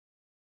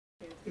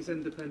Is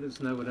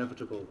independence now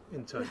inevitable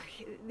in time?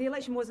 The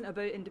election wasn't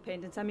about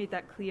independence. I made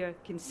that clear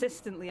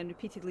consistently and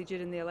repeatedly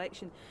during the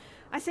election.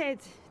 I said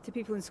to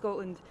people in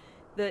Scotland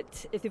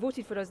that if they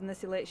voted for us in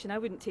this election, I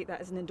wouldn't take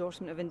that as an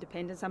endorsement of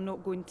independence. I'm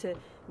not going to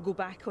go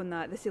back on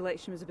that. This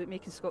election was about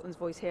making Scotland's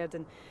voice heard,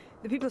 and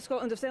the people of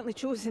Scotland have certainly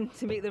chosen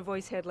to make their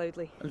voice heard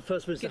loudly. And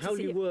First Minister, how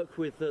do you work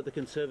with the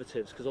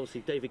Conservatives? Because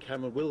obviously David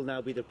Cameron will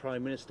now be the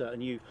Prime Minister,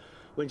 and you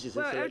wins this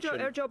election.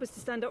 Our job is to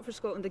stand up for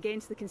Scotland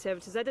against the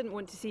Conservatives. I didn't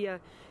want to see a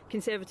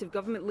Conservative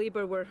government.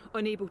 Labour were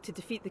unable to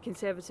defeat the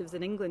Conservatives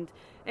in England.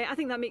 I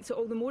think that makes it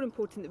all the more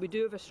important that we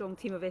do have a strong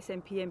team of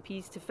SNP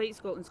MPs to fight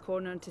Scotland's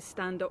corner and to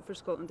stand up for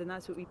Scotland, and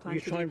that's what we plan to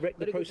do. You try and wreck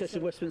the process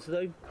in Westminster,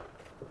 though?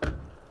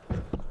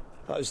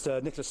 That was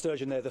Nicola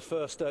Sturgeon there, the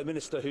First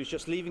Minister, who's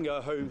just leaving her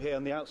home here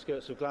on the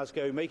outskirts of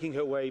Glasgow, making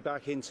her way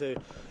back into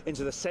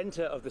the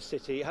centre of the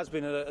city. It has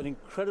been an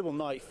incredible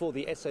night for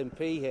the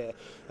SNP here,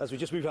 as we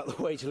just move out of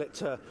the way to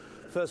let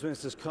First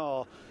Minister's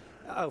car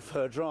off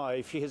her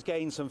drive. She has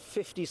gained some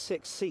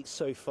 56 seats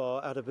so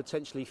far out of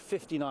potentially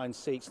 59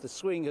 seats. The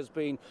swing has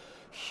been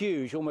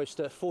huge, almost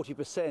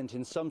 40%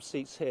 in some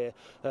seats here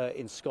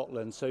in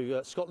Scotland.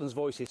 So Scotland's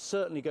voice is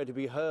certainly going to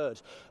be heard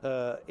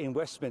in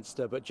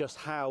Westminster, but just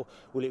how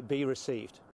will it be received?